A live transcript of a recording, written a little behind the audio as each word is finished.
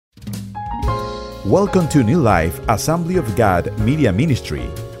Welcome to New Life Assembly of God Media Ministry.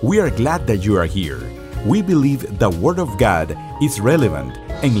 We are glad that you are here. We believe the Word of God is relevant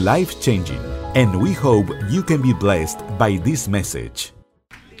and life-changing, and we hope you can be blessed by this message.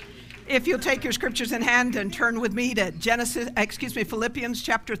 If you'll take your scriptures in hand and turn with me to Philippians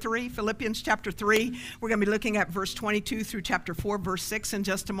chapter 3. Philippians chapter 3. We're going to be looking at verse 22 through chapter 4, verse 6 in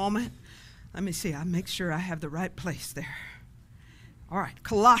just a moment. Let me see. I'll make sure I have the right place there. All right,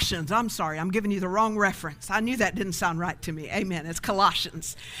 Colossians. I'm sorry, I'm giving you the wrong reference. I knew that didn't sound right to me. Amen. It's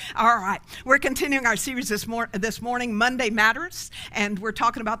Colossians. All right, we're continuing our series this morning, Monday Matters, and we're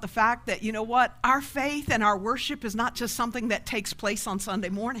talking about the fact that, you know what, our faith and our worship is not just something that takes place on Sunday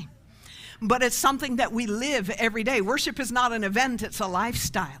morning, but it's something that we live every day. Worship is not an event, it's a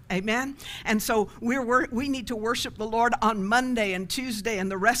lifestyle. Amen? And so we need to worship the Lord on Monday and Tuesday and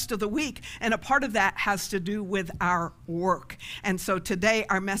the rest of the week. And a part of that has to do with our work. And so today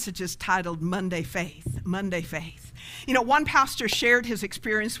our message is titled Monday Faith. Monday Faith. You know, one pastor shared his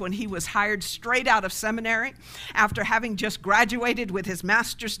experience when he was hired straight out of seminary after having just graduated with his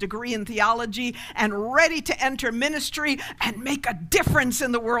master's degree in theology and ready to enter ministry and make a difference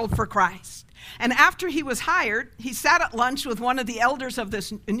in the world for Christ. And after he was hired, he sat at lunch with one of the elders of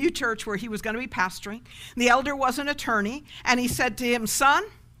this new church where he was going to be pastoring. The elder was an attorney, and he said to him, "Son,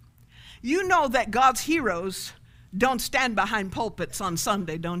 you know that God's heroes don't stand behind pulpits on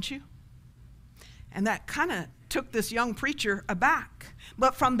Sunday, don't you?" And that kind of took this young preacher aback.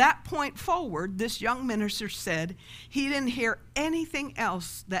 But from that point forward, this young minister said he didn't hear anything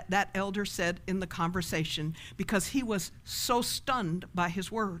else that elder said in the conversation because he was so stunned by his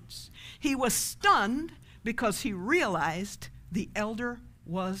words. He was stunned because he realized the elder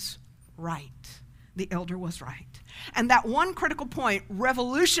was right. The elder was right. And that one critical point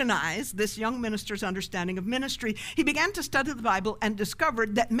revolutionized this young minister's understanding of ministry. He began to study the Bible and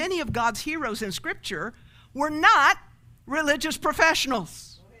discovered that many of God's heroes in Scripture were not religious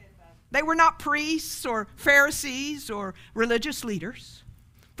professionals. They were not priests or Pharisees or religious leaders.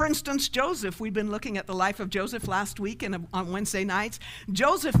 For instance, Joseph, we've been looking at the life of Joseph last week and on Wednesday nights.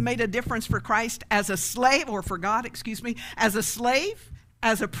 Joseph made a difference for Christ as a slave, or for God, as a slave,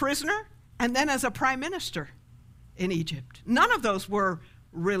 as a prisoner, and then as a prime minister in Egypt. None of those were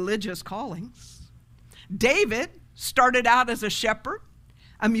religious callings. David started out as a shepherd,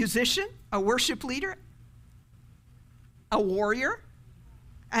 a musician, a worship leader, a warrior,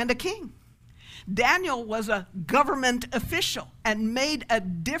 and a king. Daniel was a government official and made a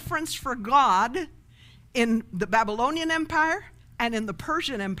difference for God in the Babylonian Empire and in the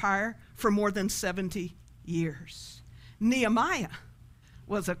Persian Empire for more than 70 years. Nehemiah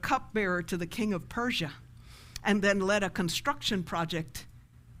was a cupbearer to the king of Persia and then led a construction project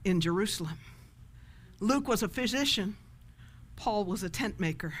in Jerusalem. Luke was a physician. Paul was a tent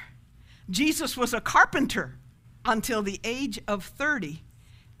maker. Jesus was a carpenter until the age of 30,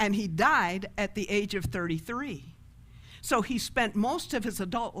 and he died at the age of 33. So he spent most of his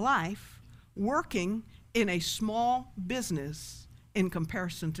adult life working in a small business in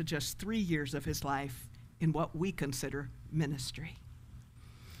comparison to just 3 years of his life in what we consider ministry.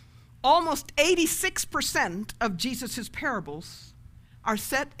 Almost 86% of Jesus' parables are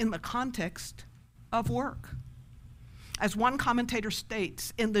set in the context of work. As one commentator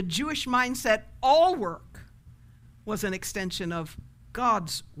states, in the Jewish mindset, all work was an extension of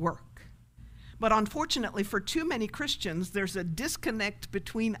God's work. But unfortunately, for too many Christians, there's a disconnect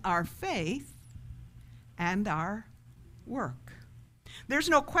between our faith and our work. There's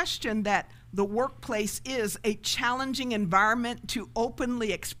no question that the workplace is a challenging environment to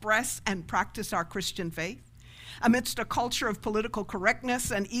openly express and practice our Christian faith. Amidst a culture of political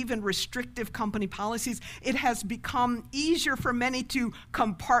correctness and even restrictive company policies, it has become easier for many to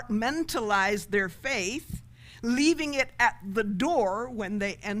compartmentalize their faith, leaving it at the door when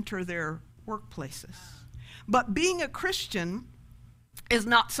they enter their workplaces. But being a Christian is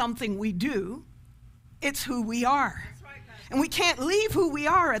not something we do, it's who we are. And we can't leave who we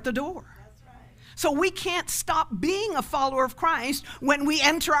are at the door. So we can't stop being a follower of Christ when we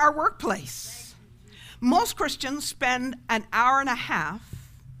enter our workplace. Most Christians spend an hour and a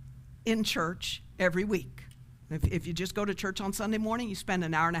half in church every week. If you just go to church on Sunday morning, you spend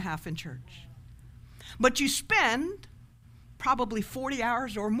an hour and a half in church. But you spend probably 40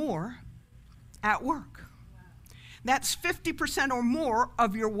 hours or more at work. That's 50% or more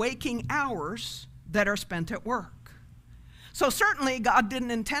of your waking hours that are spent at work. So certainly God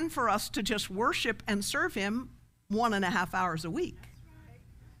didn't intend for us to just worship and serve Him 1.5 hours a week.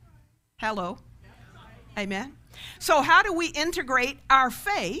 Hello? Amen? So how do we integrate our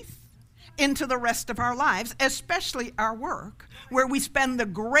faith into the rest of our lives, especially our work, where we spend the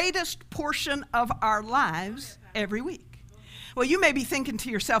greatest portion of our lives every week. Well, you may be thinking to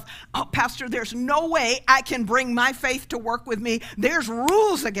yourself, oh, Pastor, there's no way I can bring my faith to work with me. There's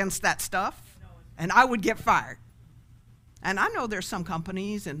rules against that stuff, and I would get fired. And I know there's some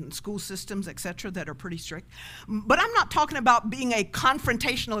companies and school systems, etc., that are pretty strict. But I'm not talking about being a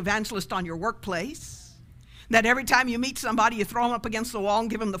confrontational evangelist on your workplace, that every time you meet somebody, you throw them up against the wall and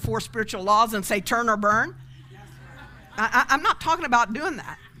give them the 4 spiritual laws and say, turn or burn. I'm not talking about doing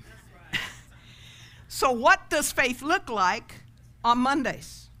that. So what does faith look like on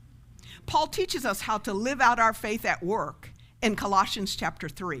Mondays? Paul teaches us how to live out our faith at work in Colossians chapter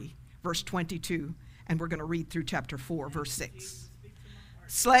 3, verse 22. And we're going to read through chapter 4, verse 6.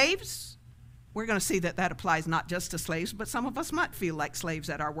 Slaves, we're going to see that that applies not just to slaves, but some of us might feel like slaves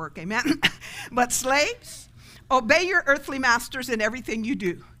at our work, amen? But slaves, obey your earthly masters in everything you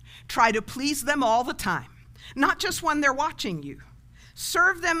do. Try to please them all the time, not just when they're watching you.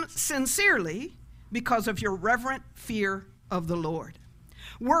 Serve them sincerely because of your reverent fear of the Lord.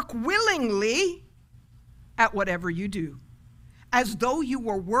 Work willingly at whatever you do, as though you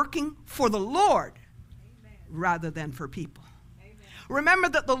were working for the Lord rather than for people. Amen. Remember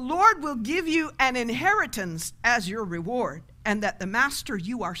that the Lord will give you an inheritance as your reward, and that the master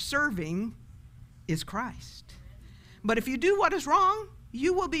you are serving is Christ. But if you do what is wrong,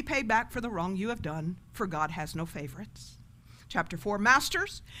 you will be paid back for the wrong you have done, for God has no favorites. Chapter 4,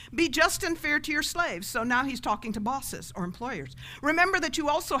 masters, be just and fair to your slaves. So now he's talking to bosses or employers. Remember that you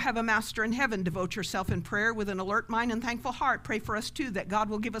also have a master in heaven. Devote yourself in prayer with an alert mind and thankful heart. Pray for us too, that God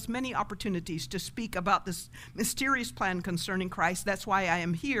will give us many opportunities to speak about this mysterious plan concerning Christ. That's why I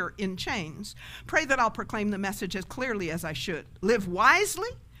am here in chains. Pray that I'll proclaim the message as clearly as I should. Live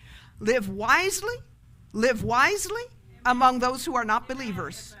wisely, live wisely, live wisely among those who are not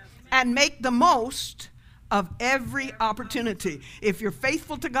believers, and make the most of every opportunity. If you're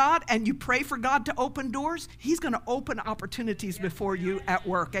faithful to God and you pray for God to open doors, he's going to open opportunities before you at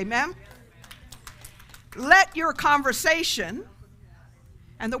work. Amen? Let your conversation,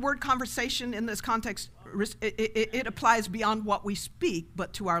 and the word conversation in this context, it applies beyond what we speak,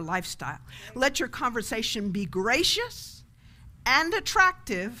 but to our lifestyle. Let your conversation be gracious and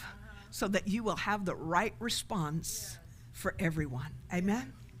attractive so that you will have the right response for everyone.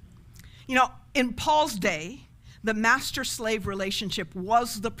 Amen? You know, in Paul's day, the master-slave relationship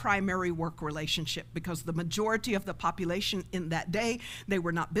was the primary work relationship because the majority of the population in that day, they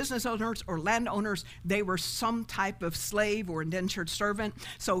were not business owners or landowners. They were some type of slave or indentured servant.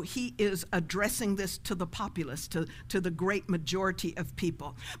 So he is addressing this to the populace, to the great majority of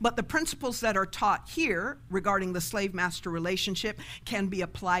people. But the principles that are taught here regarding the slave-master relationship can be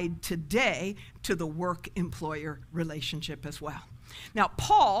applied today to the work-employer relationship as well. Now,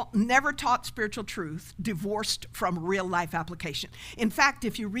 Paul never taught spiritual truth divorced from real-life application. In fact,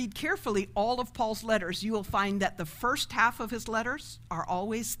 if you read carefully all of Paul's letters, you will find that the first half of his letters are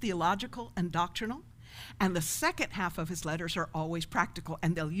always theological and doctrinal, and the second half of his letters are always practical,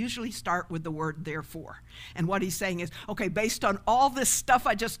 and they'll usually start with the word therefore. And what he's saying is, okay, based on all this stuff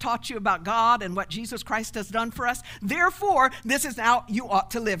I just taught you about God and what Jesus Christ has done for us, therefore, this is how you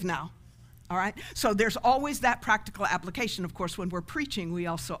ought to live now. All right, so there's always that practical application. Of course, when we're preaching, we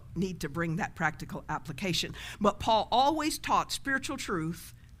also need to bring that practical application. But Paul always taught spiritual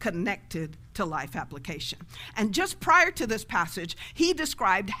truth connected to life application. And just prior to this passage, he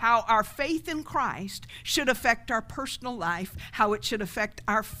described how our faith in Christ should affect our personal life, how it should affect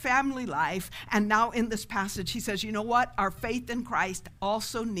our family life. And now in this passage, he says, you know what? Our faith in Christ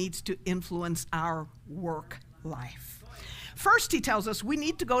also needs to influence our work life. First, he tells us we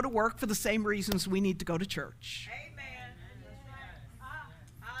need to go to work for the same reasons we need to go to church. Amen.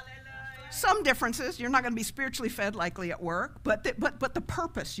 Some differences. You're not going to be spiritually fed likely at work, but the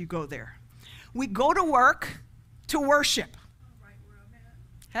purpose you go there. We go to work to worship.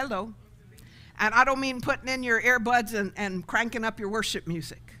 Hello. And I don't mean putting in your earbuds and cranking up your worship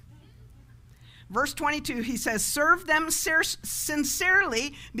music. Verse 22, he says, serve them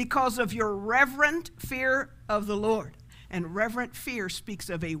sincerely because of your reverent fear of the Lord. And reverent fear speaks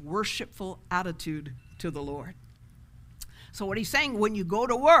of a worshipful attitude to the Lord. So what he's saying, when you go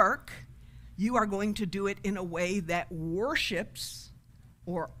to work, you are going to do it in a way that worships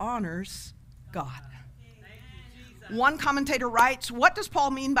or honors God. One commentator writes, what does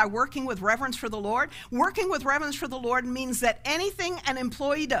Paul mean by working with reverence for the Lord? Working with reverence for the Lord means that anything an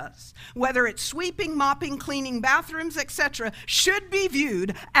employee does, whether it's sweeping, mopping, cleaning bathrooms, etc., should be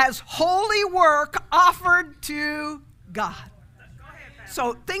viewed as holy work offered to God.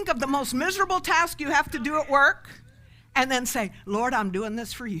 So think of the most miserable task you have to do at work and then say, Lord, I'm doing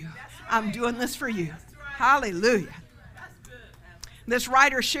this for you. I'm doing this for you. Hallelujah. This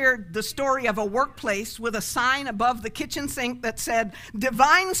writer shared the story of a workplace with a sign above the kitchen sink that said,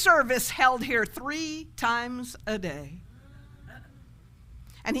 "Divine service held here 3 times a day."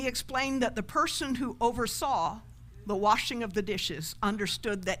 And he explained that the person who oversaw the washing of the dishes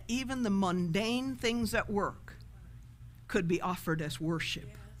understood that even the mundane things at work could be offered as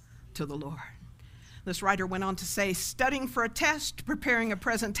worship to the Lord. This writer went on to say, studying for a test, preparing a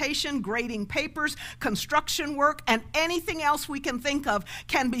presentation, grading papers, construction work, and anything else we can think of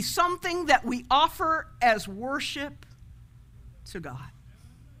can be something that we offer as worship to God.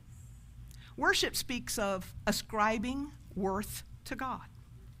 Worship speaks of ascribing worth to God.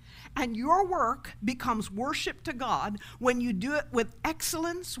 And your work becomes worship to God when you do it with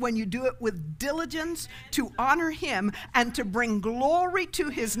excellence, when you do it with diligence to honor Him and to bring glory to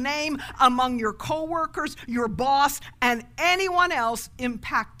His name among your coworkers, your boss, and anyone else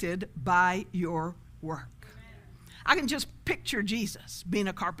impacted by your work. I can just picture Jesus being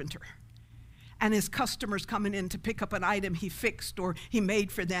a carpenter and his customers coming in to pick up an item he fixed or he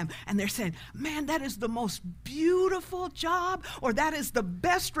made for them. And they're saying, "Man, that is the most beautiful job," or "That is the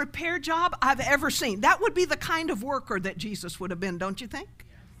best repair job I've ever seen." That would be the kind of worker that Jesus would have been, don't you think?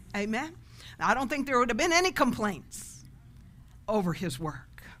 Yes. Amen? I don't think there would have been any complaints over his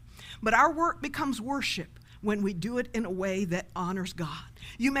work. But our work becomes worship when we do it in a way that honors God.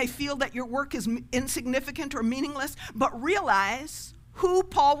 You may feel that your work is insignificant or meaningless, but realize who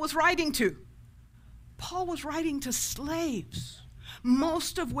Paul was writing to. Paul was writing to slaves,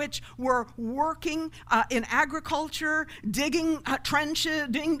 most of which were working in agriculture, digging trenches,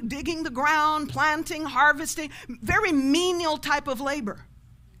 digging the ground, planting, harvesting, very menial type of labor.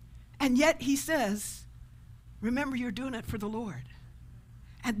 And yet he says, remember, you're doing it for the Lord,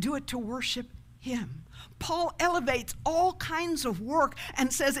 and do it to worship Him. Paul elevates all kinds of work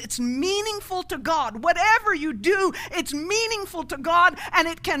and says it's meaningful to God. Whatever you do, it's meaningful to God, and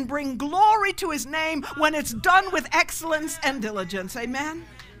it can bring glory to His name when it's done with excellence and diligence. Amen?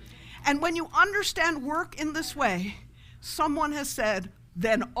 And when you understand work in this way, someone has said,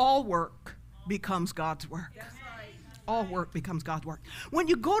 then all work becomes God's work. All work becomes God's work. When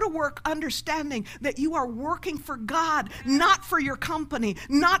you go to work understanding that you are working for God, not for your company,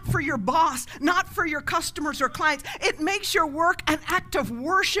 not for your boss, not for your customers or clients, it makes your work an act of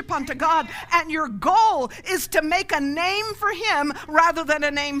worship unto God. And your goal is to make a name for Him rather than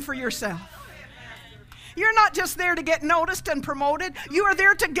a name for yourself. You're not just there to get noticed and promoted. You are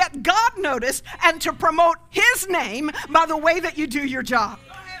there to get God noticed and to promote His name by the way that you do your job.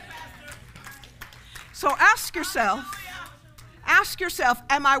 So ask yourself,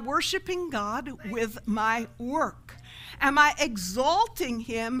 am I worshiping God with my work? Am I exalting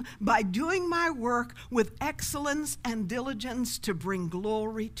Him by doing my work with excellence and diligence to bring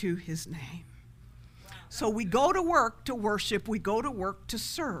glory to His name? So we go to work to worship, we go to work to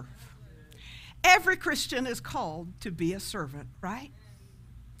serve. Every Christian is called to be a servant, right?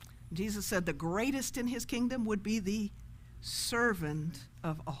 Jesus said the greatest in His kingdom would be the servant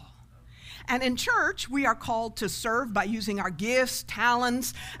of all. And in church, we are called to serve by using our gifts,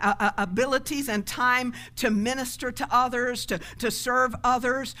 talents, abilities, and time to minister to others, to serve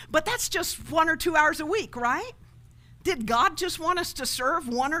others. But that's just 1 or 2 hours a week, right? Did God just want us to serve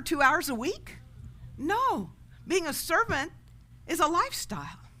 1 or 2 hours a week? No. Being a servant is a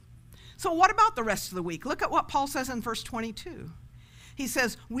lifestyle. So what about the rest of the week? Look at what Paul says in verse 22. He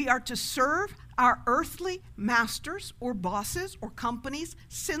says, we are to serve our earthly masters or bosses or companies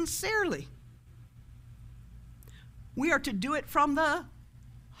sincerely. We are to do it from the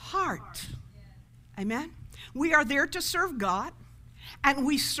heart. Amen? We are there to serve God, and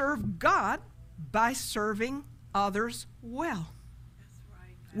we serve God by serving others well.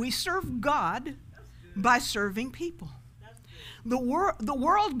 We serve God by serving people. The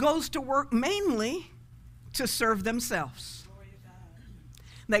world goes to work mainly to serve themselves.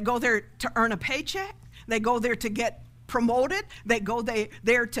 They go there to earn a paycheck. They go there to get promoted. They go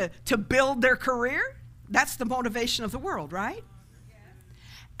there to build their career. That's the motivation of the world, right?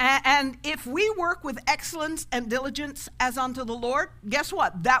 And if we work with excellence and diligence as unto the Lord, guess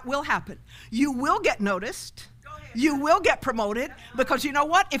what? That will happen. You will get noticed. You will get promoted, because you know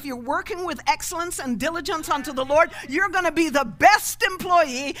what? If you're working with excellence and diligence unto the Lord, you're going to be the best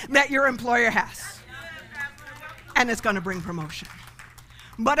employee that your employer has. And it's going to bring promotion.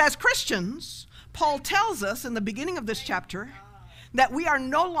 But as Christians, Paul tells us in the beginning of this chapter that we are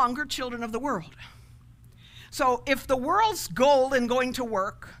no longer children of the world. So if the world's goal in going to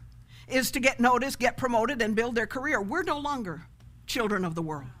work is to get noticed, get promoted, and build their career, we're no longer children of the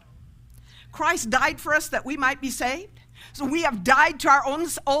world. Christ died for us that we might be saved. So we have died to our own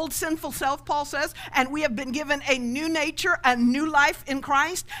old sinful self, Paul says, and we have been given a new nature, a new life in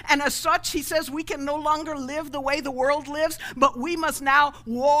Christ. And as such, he says, we can no longer live the way the world lives, but we must now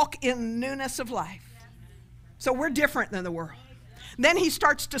walk in newness of life. So we're different than the world. Then he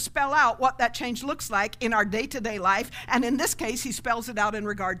starts to spell out what that change looks like in our day-to-day life. And in this case, he spells it out in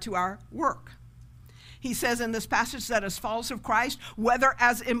regard to our work. He says in this passage that as followers of Christ, whether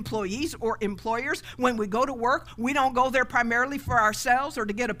as employees or employers, when we go to work, we don't go there primarily for ourselves or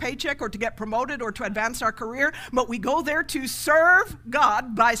to get a paycheck or to get promoted or to advance our career, but we go there to serve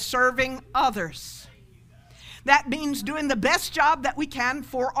God by serving others. That means doing the best job that we can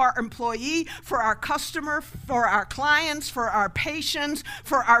for our employee, for our customer, for our clients, for our patients,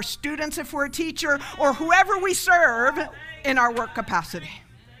 for our students if we're a teacher, or whoever we serve in our work capacity.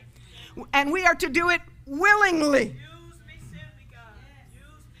 And we are to do it willingly,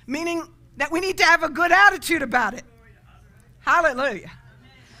 meaning that we need to have a good attitude about it. Hallelujah.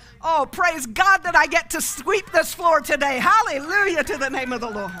 Oh, praise God that I get to sweep this floor today. Hallelujah to the name of the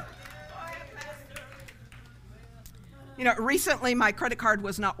Lord. You know, recently my credit card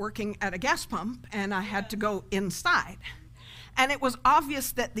was not working at a gas pump and I had to go inside. And it was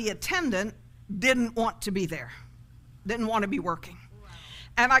obvious that the attendant didn't want to be there, didn't want to be working.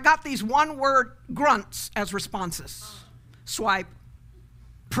 And I got these one-word grunts as responses. Swipe,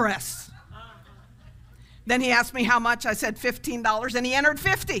 press. Then he asked me how much. I said $15, and he entered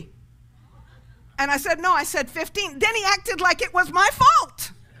 50. And I said, no, I said 15. Then he acted like it was my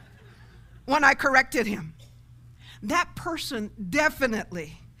fault when I corrected him. That person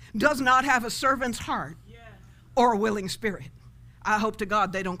definitely does not have a servant's heart or a willing spirit. I hope to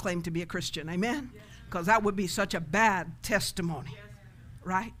God they don't claim to be a Christian. Amen? Because that would be such a bad testimony.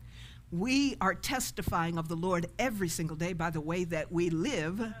 Right? We are testifying of the Lord every single day by the way that we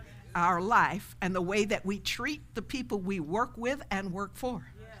live our life and the way that we treat the people we work with and work for.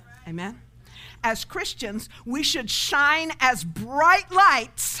 Amen? As Christians, we should shine as bright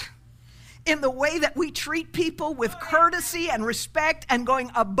lights in the way that we treat people with courtesy and respect and going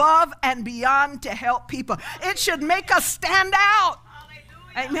above and beyond to help people. It should make us stand out.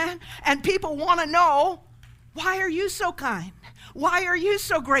 Amen? And people want to know, why are you so kind? Why are you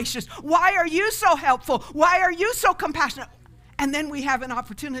so gracious? Why are you so helpful? Why are you so compassionate? And then we have an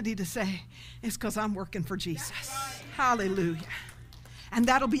opportunity to say, it's because I'm working for Jesus. Hallelujah. And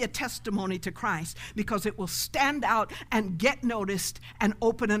that'll be a testimony to Christ because it will stand out and get noticed and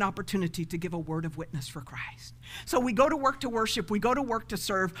open an opportunity to give a word of witness for Christ. So we go to work to worship. We go to work to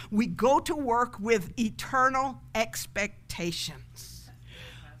serve. We go to work with eternal expectations.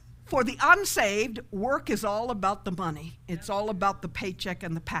 For the unsaved, work is all about the money. It's all about the paycheck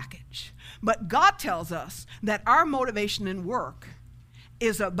and the package. But God tells us that our motivation in work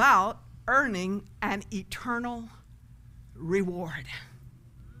is about earning an eternal reward.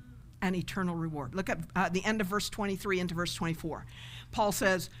 An eternal reward. Look at the end of verse 23 into verse 24. Paul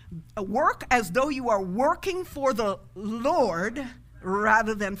says, work as though you are working for the Lord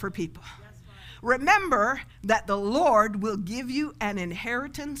rather than for people. Remember that the Lord will give you an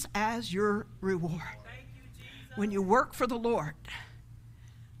inheritance as your reward. When you work for the Lord,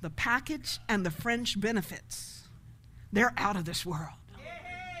 the package and the fringe benefits, they're out of this world.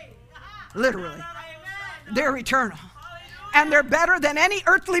 Literally. They're eternal. And they're better than any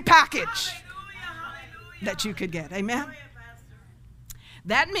earthly package that you could get. Amen?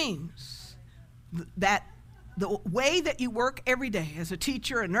 That means that the way that you work every day as a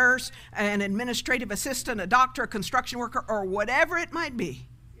teacher, a nurse, an administrative assistant, a doctor, a construction worker, or whatever it might be,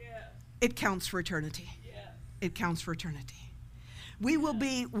 it counts for eternity. It counts for eternity. We will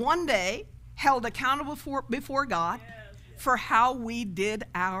be one day held accountable before God for how we did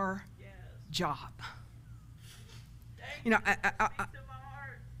our job. You know,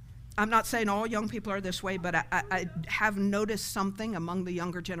 I'm not saying all young people are this way, but I have noticed something among the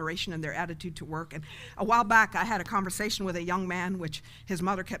younger generation and their attitude to work. And a while back, I had a conversation with a young man, which his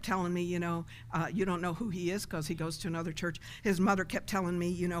mother kept telling me, you know, you don't know who he is because he goes to another church. His mother kept telling me,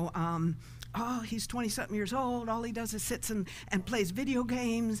 you know, oh, he's 20-something years old. All he does is sits and plays video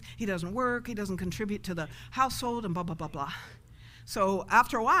games. He doesn't work. He doesn't contribute to the household and blah, blah, blah, blah. So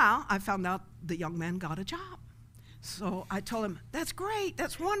after a while, I found out the young man got a job. So I told him, that's great,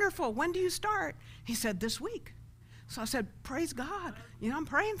 that's wonderful. When do you start? He said, this week. So I said, praise God. You know, I'm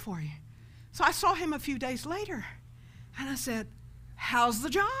praying for you. So I saw him a few days later. And I said, how's the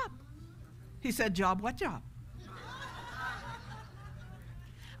job? He said, job, what job?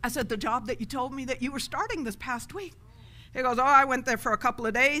 I said, the job that you told me that you were starting this past week. He goes, oh, I went there for a couple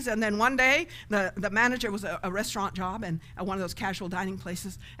of days, and then one day, the manager was a restaurant job and one of those casual dining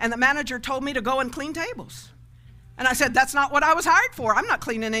places, and the manager told me to go and clean tables. And I said, that's not what I was hired for. I'm not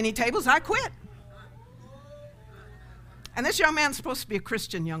cleaning any tables. I quit. And this young man's supposed to be a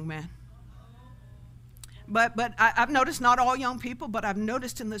Christian young man. But I've noticed, not all young people, but I've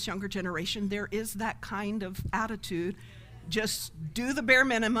noticed in this younger generation, there is that kind of attitude. Just do the bare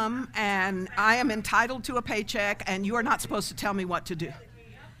minimum, and I am entitled to a paycheck, and you are not supposed to tell me what to do.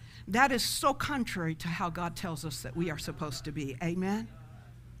 That is so contrary to how God tells us that we are supposed to be. Amen?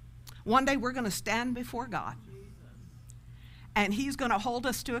 One day we're going to stand before God. And he's going to hold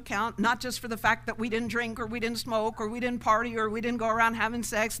us to account, not just for the fact that we didn't drink or we didn't smoke or we didn't party or we didn't go around having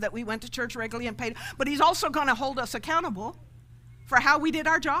sex, that we went to church regularly and paid, but he's also going to hold us accountable for how we did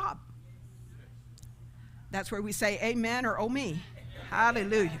our job. That's where we say amen or oh me.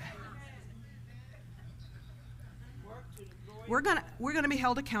 Hallelujah. We're going to be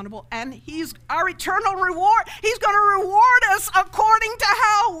held accountable, and he's our eternal reward. He's going to reward us according to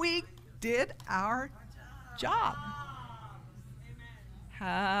how we did our job.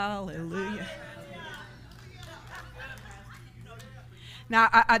 Hallelujah. Now,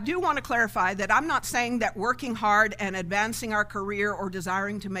 I do want to clarify that I'm not saying that working hard and advancing our career or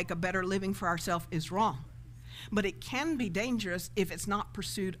desiring to make a better living for ourselves is wrong. But it can be dangerous if it's not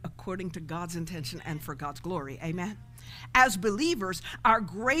pursued according to God's intention and for God's glory. Amen? As believers, our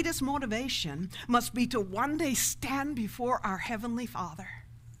greatest motivation must be to one day stand before our Heavenly Father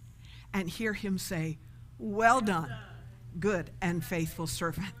and hear him say, well done, good and faithful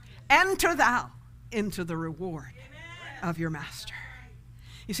servant. Enter thou into the reward of your master.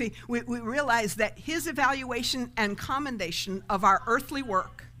 You see, we realize that his evaluation and commendation of our earthly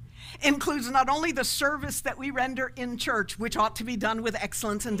work includes not only the service that we render in church, which ought to be done with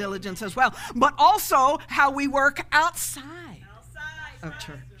excellence and diligence as well, but also how we work outside of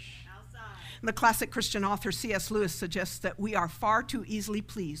church. The classic Christian author C.S. Lewis suggests that we are far too easily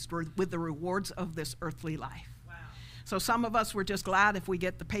pleased with the rewards of this earthly life. So some of us, we're just glad if we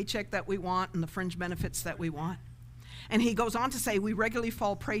get the paycheck that we want and the fringe benefits that we want. And he goes on to say, we regularly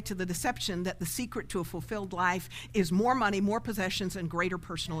fall prey to the deception that the secret to a fulfilled life is more money, more possessions, and greater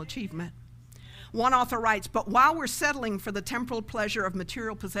personal achievement. One author writes, but while we're settling for the temporal pleasure of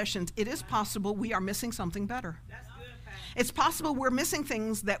material possessions, it is possible we are missing something better. It's possible we're missing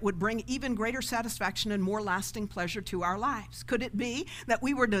things that would bring even greater satisfaction and more lasting pleasure to our lives. Could it be that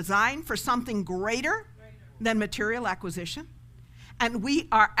we were designed for something greater than material acquisition, and we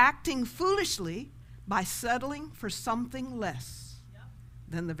are acting foolishly by settling for something less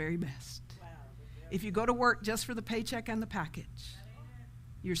than the very best? If you go to work just for the paycheck and the package,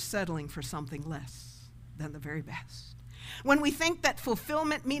 you're settling for something less than the very best. When we think that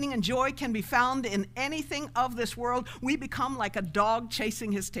fulfillment, meaning, and joy can be found in anything of this world, we become like a dog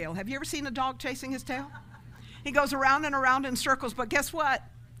chasing his tail. Have you ever seen a dog chasing his tail? He goes around and around in circles, but guess what?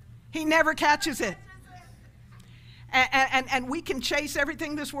 He never catches it. And we can chase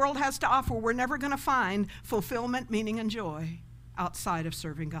everything this world has to offer. We're never going to find fulfillment, meaning, and joy outside of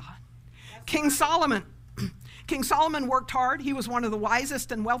serving God. King Solomon worked hard. He was one of the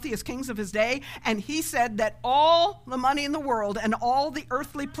wisest and wealthiest kings of his day. And he said that all the money in the world and all the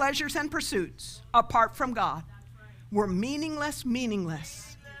earthly pleasures and pursuits, apart from God, were meaningless,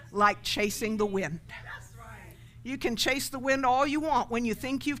 like chasing the wind. You can chase the wind all you want. When you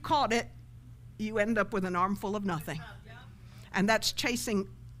think you've caught it, you end up with an armful of nothing. And that's chasing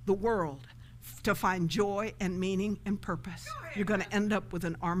the world to find joy and meaning and purpose. You're going to end up with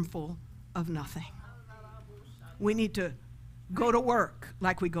an armful of nothing. We need to go to work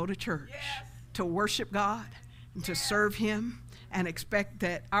like we go to church, to worship God, and to serve him, and expect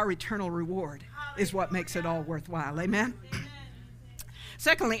that our eternal reward is what makes it all worthwhile. Amen?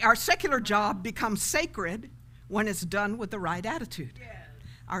 Secondly, our secular job becomes sacred when it's done with the right attitude.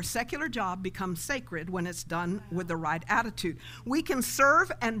 Our secular job becomes sacred when it's done with the right attitude. We can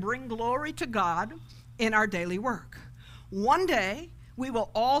serve and bring glory to God in our daily work. One day, we will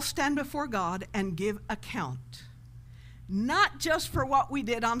all stand before God and give account, not just for what we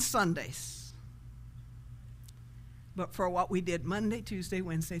did on Sundays, but for what we did Monday, Tuesday,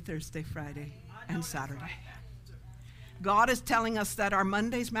 Wednesday, Thursday, Friday, and Saturday. God is telling us that our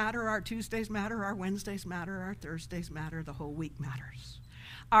Mondays matter, our Tuesdays matter, our Wednesdays matter, our Thursdays matter, the whole week matters.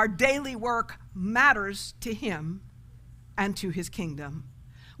 Our daily work matters to him and to his kingdom.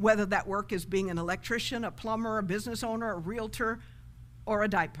 Whether that work is being an electrician, a plumber, a business owner, a realtor, or a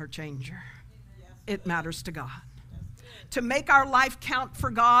diaper changer, it matters to God. To make our life count for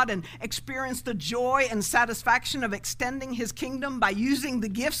God and experience the joy and satisfaction of extending his kingdom by using the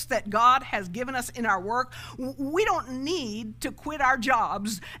gifts that God has given us in our work, we don't need to quit our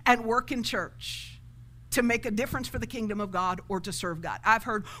jobs and work in church. to make a difference for the kingdom of God or to serve God. I've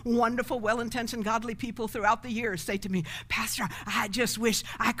heard wonderful, well-intentioned, godly people throughout the years say to me, Pastor, I just wish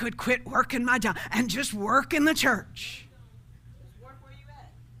I could quit working my job and just work in the church.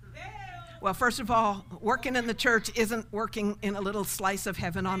 Well, first of all, working in the church isn't working in a little slice of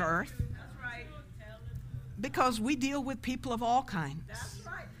heaven on earth. Because we deal with people of all kinds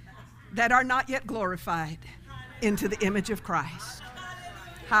that are not yet glorified into the image of Christ.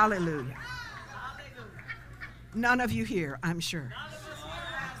 Hallelujah. None of you here, I'm sure.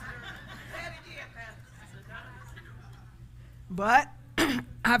 But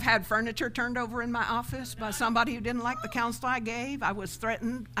I've had furniture turned over in my office by somebody who didn't like the counsel I gave. I was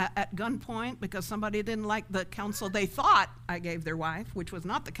threatened at gunpoint because somebody didn't like the counsel they thought I gave their wife, which was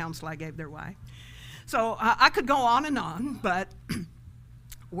not the counsel I gave their wife. So I could go on, but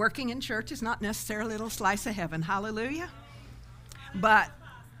working in church is not necessarily a little slice of heaven. Hallelujah. But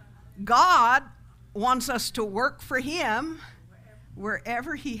God wants us to work for him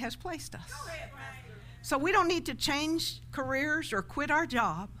wherever he has placed us. So we don't need to change careers or quit our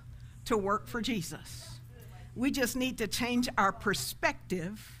job to work for Jesus. We just need to change our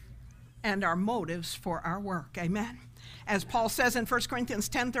perspective and our motives for our work. Amen. As Paul says in 1 Corinthians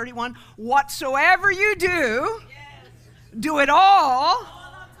 10:31, whatsoever you do, do it all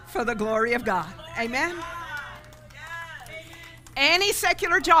for the glory of God. Amen. Any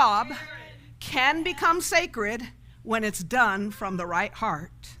secular job can become sacred when it's done from the right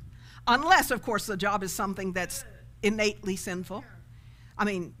heart. Unless, of course, the job is something that's innately sinful. I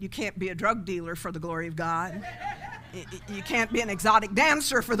mean, you can't be a drug dealer for the glory of God. You can't be an exotic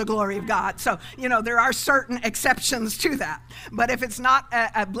dancer for the glory of God. So, there are certain exceptions to that. But if it's not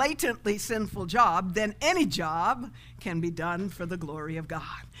a blatantly sinful job, then any job can be done for the glory of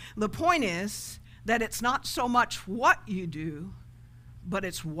God. The point is that it's not so much what you do, but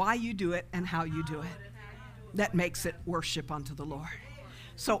it's why you do it and how you do it that makes it worship unto the Lord.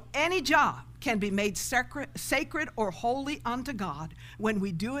 So any job can be made sacred or holy unto God when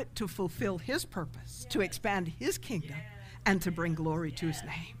we do it to fulfill his purpose, to expand his kingdom, and to bring glory to his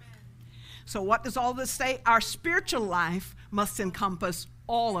name. So what does all this say? Our spiritual life must encompass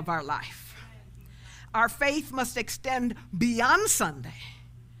all of our life. Our faith must extend beyond Sunday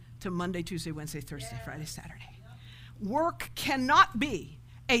to Monday, Tuesday, Wednesday, Thursday, Friday, Saturday. Work cannot be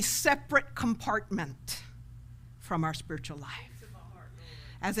a separate compartment from our spiritual life.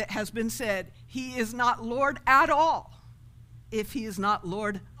 As it has been said, he is not Lord at all if he is not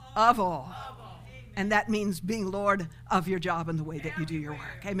Lord of all. And that means being Lord of your job and the way that you do your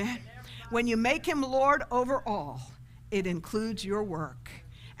work. Amen. When you make him Lord over all, it includes your work.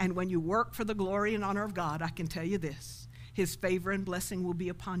 And when you work for the glory and honor of God, I can tell you this. His favor and blessing will be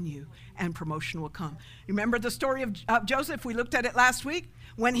upon you, and promotion will come. Remember the story of Joseph? We looked at it last week.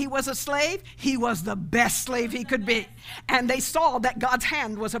 When he was a slave, he was the best slave he could be. And they saw that God's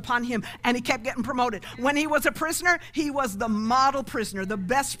hand was upon him, and he kept getting promoted. When he was a prisoner, he was the model prisoner, the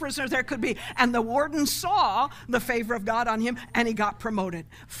best prisoner there could be. And the warden saw the favor of God on him, and he got promoted.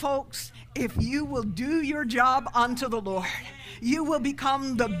 Folks, if you will do your job unto the Lord, you will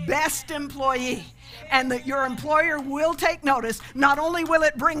become the best employee. And that your employer will take notice. Not only will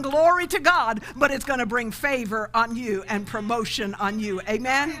it bring glory to God, but it's going to bring favor on you and promotion on you.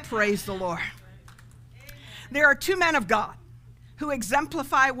 Amen? Praise the Lord. There are two men of God who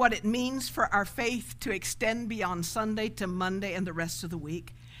exemplify what it means for our faith to extend beyond Sunday to Monday and the rest of the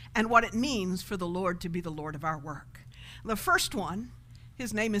week, and what it means for the Lord to be the Lord of our work. The first one,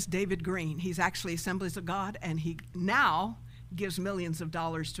 his name is David Green. He's actually Assemblies of God, and he now gives millions of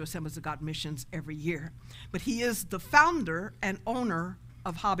dollars to Assemblies of God missions every year. But he is the founder and owner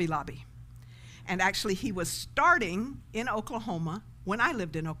of Hobby Lobby. And actually, he was starting in Oklahoma when I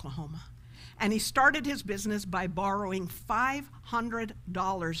lived in Oklahoma. And he started his business by borrowing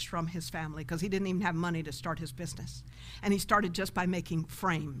 $500 from his family because he didn't even have money to start his business. And he started just by making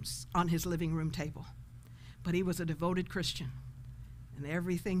frames on his living room table. But he was a devoted Christian. And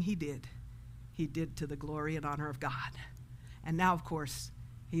everything he did to the glory and honor of God. And now, of course,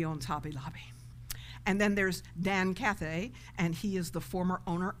 he owns Hobby Lobby. And then there's Dan Cathay, and he is the former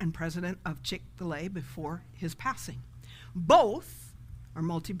owner and president of Chick-fil-A before his passing. Both are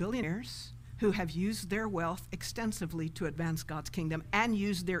multi-billionaires who have used their wealth extensively to advance God's kingdom and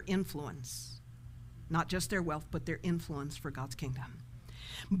use their influence. Not just their wealth, but their influence for God's kingdom.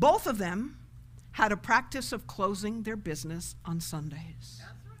 Both of them had a practice of closing their business on Sundays.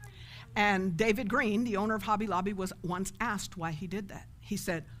 And David Green, the owner of Hobby Lobby, was once asked why he did that. He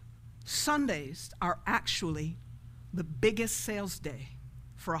said, Sundays are actually the biggest sales day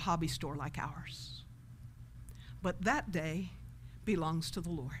for a hobby store like ours. But that day belongs to the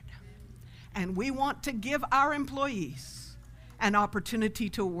Lord. And we want to give our employees an opportunity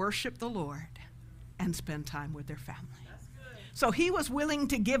to worship the Lord and spend time with their family. So he was willing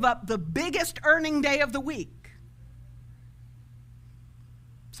to give up the biggest earning day of the week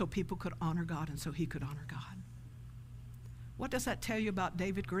so people could honor God and so he could honor God. What does that tell you about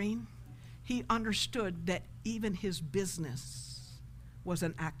David Green? He understood that even his business was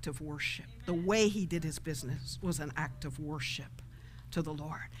an act of worship. The way he did his business was an act of worship to the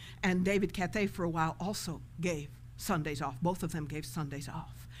Lord. And David Cathay for a while also gave Sundays off. Both of them gave Sundays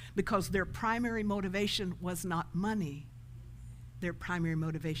off because their primary motivation was not money. Their primary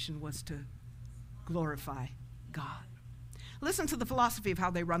motivation was to glorify God. Listen to the philosophy of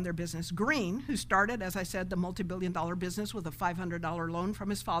how they run their business. Green, who started, as I said, the multi-billion-dollar business with a $500 loan from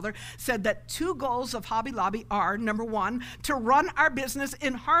his father, said that 2 goals of Hobby Lobby are, number 1, to run our business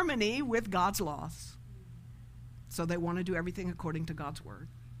in harmony with God's laws. So they want to do everything according to God's word.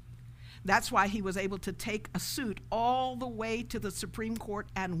 That's why he was able to take a suit all the way to the Supreme Court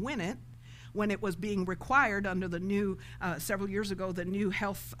and win it when it was being required under the new, several years ago, the new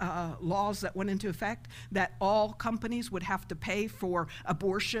health laws that went into effect, that all companies would have to pay for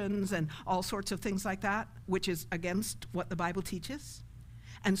abortions and all sorts of things like that, which is against what the Bible teaches.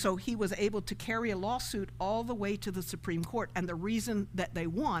 And so he was able to carry a lawsuit all the way to the Supreme Court. And the reason that they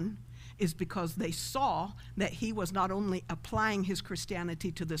won is because they saw that he was not only applying his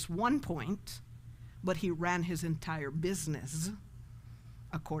Christianity to this one point, but he ran his entire business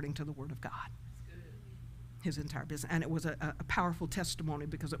according to the word of God. His entire business. And it was a powerful testimony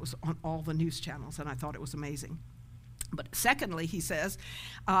because it was on all the news channels, and I thought it was amazing. But secondly, he says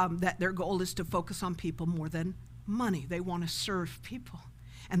that their goal is to focus on people more than money. They want to serve people,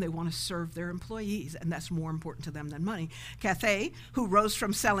 and they want to serve their employees, and that's more important to them than money. Cathay, who rose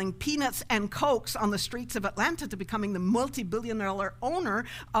from selling peanuts and Cokes on the streets of Atlanta to becoming the multi-billion-dollar owner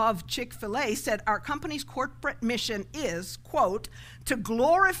of Chick-fil-A, said, our company's corporate mission is, quote, to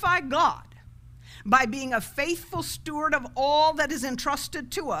glorify God by being a faithful steward of all that is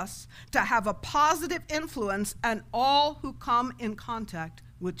entrusted to us, to have a positive influence on all who come in contact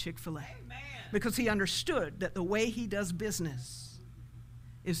with Chick-fil-A. Amen. Because he understood that the way he does business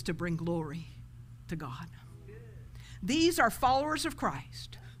is to bring glory to God. These are followers of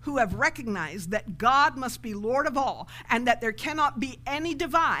Christ who have recognized that God must be Lord of all, and that there cannot be any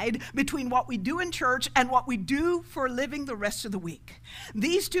divide between what we do in church and what we do for a living the rest of the week.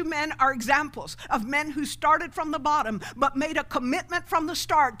 These 2 men are examples of men who started from the bottom but made a commitment from the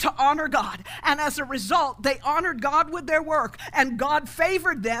start to honor God. And as a result, they honored God with their work, and God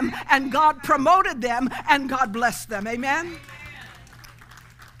favored them, and God promoted them, and God blessed them. Amen?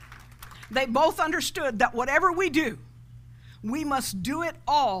 They both understood that whatever we do, we must do it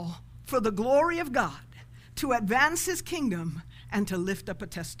all for the glory of God, to advance his kingdom and to lift up a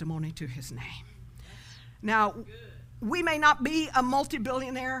testimony to his name. Now, we may not be a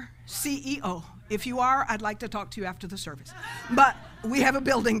multi-billionaire CEO. If you are, I'd like to talk to you after the service. But we have a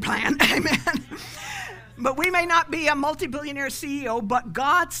building plan. Amen. But we may not be a multi-billionaire CEO, but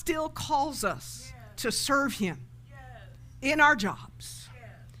God still calls us to serve him in our jobs,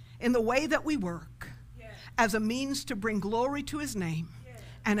 in the way that we work, as a means to bring glory to his name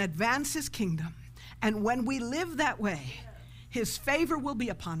and advance his kingdom. And when we live that way, his favor will be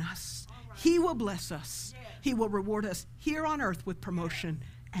upon us. He will bless us. He will reward us here on earth with promotion,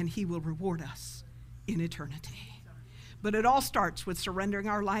 and he will reward us in eternity. But it all starts with surrendering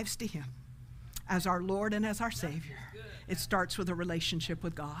our lives to him as our Lord and as our Savior. It starts with a relationship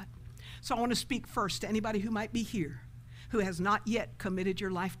with God. So I want to speak first to anybody who might be here who has not yet committed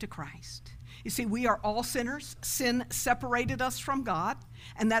your life to Christ. You see, we are all sinners. Sin separated us from God,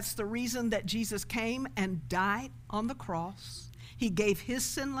 and that's the reason that Jesus came and died on the cross. He gave his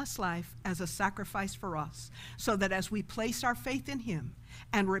sinless life as a sacrifice for us, so that as we place our faith in him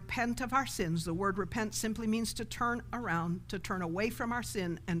and repent of our sins, the word repent simply means to turn around, to turn away from our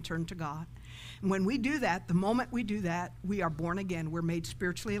sin and turn to God. And when we do that, the moment we do that, we are born again. We're made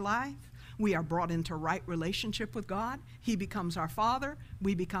spiritually alive. We are brought into right relationship with God. He becomes our Father.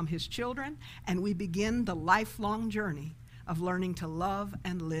 We become his children. And we begin the lifelong journey of learning to love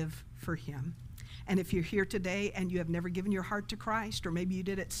and live for him. And if you're here today and you have never given your heart to Christ, or maybe you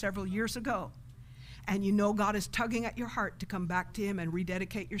did it several years ago, and you know God is tugging at your heart to come back to him and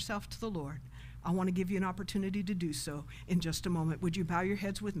rededicate yourself to the Lord, I want to give you an opportunity to do so in just a moment. Would you bow your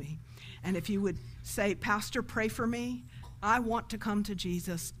heads with me? And if you would say, Pastor, pray for me. I want to come to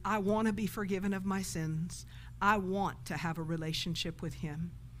Jesus. I want to be forgiven of my sins. I want to have a relationship with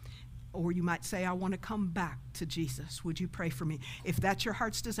him. Or you might say, I want to come back to Jesus. Would you pray for me? If that's your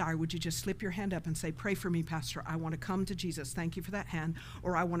heart's desire, would you just slip your hand up and say, pray for me, Pastor. I want to come to Jesus. Thank you for that hand.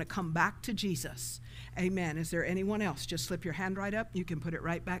 Or I want to come back to Jesus. Amen. Is there anyone else? Just slip your hand right up. You can put it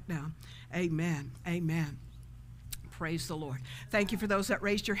right back down. Amen. Amen. Praise the Lord. Thank you for those that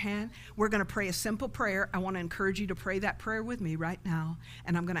raised your hand. We're going to pray a simple prayer. I want to encourage you to pray that prayer with me right now.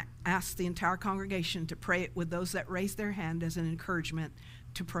 And I'm going to ask the entire congregation to pray it with those that raised their hand as an encouragement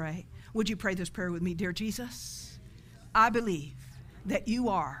to pray. Would you pray this prayer with me? Dear Jesus, I believe that you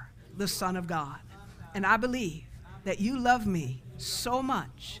are the Son of God. And I believe that you love me so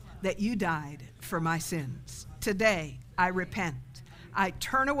much that you died for my sins. Today, I repent. I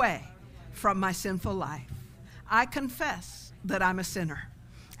turn away from my sinful life. I confess that I'm a sinner,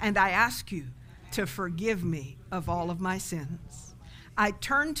 and I ask you to forgive me of all of my sins. I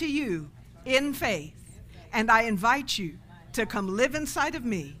turn to you in faith, and I invite you to come live inside of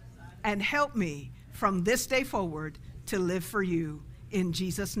me and help me from this day forward to live for you. In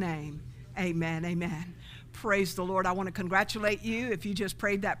Jesus' name, amen, amen. Praise the Lord. I want to congratulate you if you just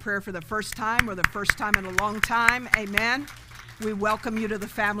prayed that prayer for the first time or the first time in a long time. Amen. We welcome you to the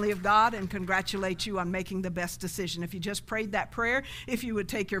family of God and congratulate you on making the best decision. If you just prayed that prayer, if you would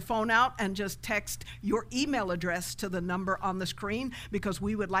take your phone out and just text your email address to the number on the screen, because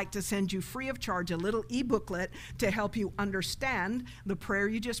we would like to send you free of charge a little e-booklet to help you understand the prayer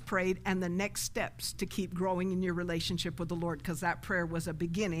you just prayed and the next steps to keep growing in your relationship with the Lord, because that prayer was a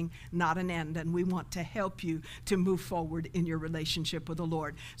beginning, not an end, and we want to help you to move forward in your relationship with the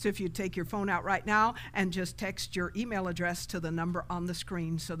Lord. So if you take your phone out right now and just text your email address to the number on the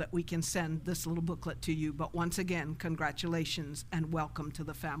screen so that we can send this little booklet to you. But once again, congratulations and welcome to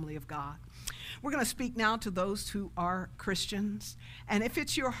the family of God. We're going to speak now to those who are Christians. And if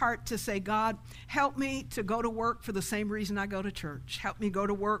it's your heart to say, God, help me to go to work for the same reason I go to church. Help me go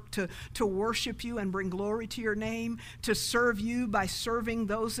to work to worship you and bring glory to your name, to serve you by serving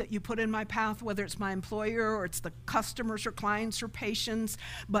those that you put in my path, whether it's my employer or it's the customers or clients or patients.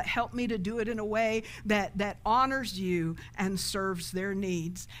 But help me to do it in a way that honors you and serves their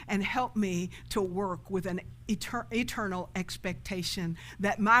needs. And help me to work with an eternal expectation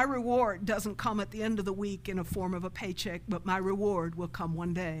that my reward doesn't come at the end of the week in a form of a paycheck, but my reward will come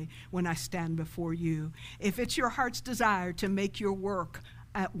one day when I stand before you. If it's your heart's desire to make your work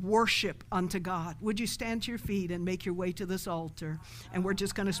at worship unto God, would you stand to your feet and make your way to this altar? And we're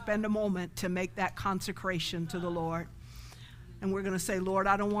just going to spend a moment to make that consecration to the Lord. And we're going to say, Lord,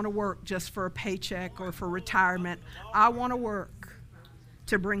 I don't want to work just for a paycheck or for retirement. I want to work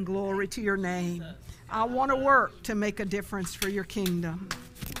to bring glory to your name. I want to work to make a difference for your kingdom.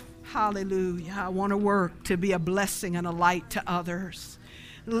 Hallelujah. I want to work to be a blessing and a light to others.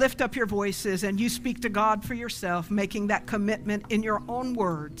 Lift up your voices and you speak to God for yourself, making that commitment in your own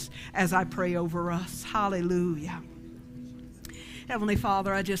words as I pray over us. Hallelujah. Heavenly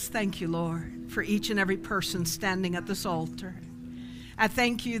Father, I just thank you, Lord, for each and every person standing at this altar. I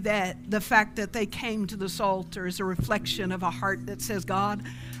thank you that the fact that they came to this altar is a reflection of a heart that says, God,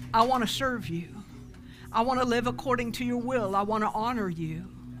 I want to serve you. I want to live according to your will. I want to honor you.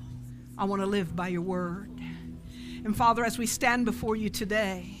 I want to live by your word. And Father, as we stand before you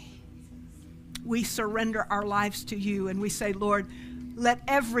today, we surrender our lives to you and we say, Lord, let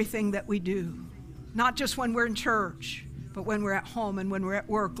everything that we do, not just when we're in church, but when we're at home and when we're at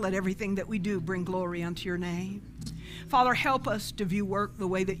work, let everything that we do bring glory unto your name. Father, help us to view work the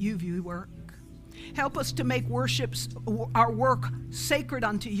way that you view work. Help us to make our work sacred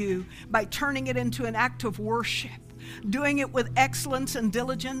unto you by turning it into an act of worship, doing it with excellence and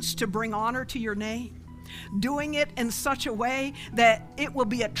diligence to bring honor to your name, doing it in such a way that it will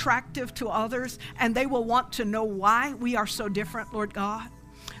be attractive to others and they will want to know why we are so different, Lord God.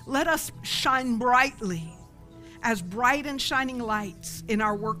 Let us shine brightly, as bright and shining lights in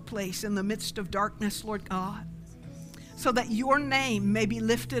our workplace in the midst of darkness, Lord God, so that your name may be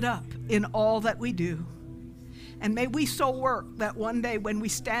lifted up in all that we do. And may we so work that one day when we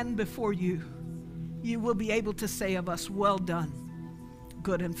stand before you, you will be able to say of us, well done,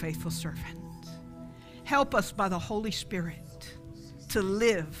 good and faithful servant. Help us by the Holy Spirit to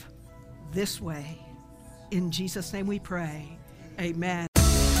live this way. In Jesus' name we pray. Amen.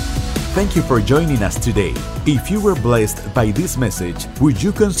 Thank you for joining us today. If you were blessed by this message, would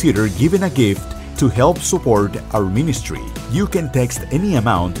you consider giving a gift to help support our ministry? You can text any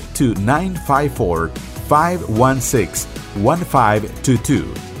amount to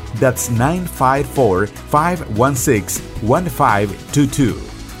 954-516-1522. That's 954-516-1522.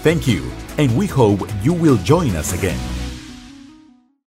 Thank you, and we hope you will join us again.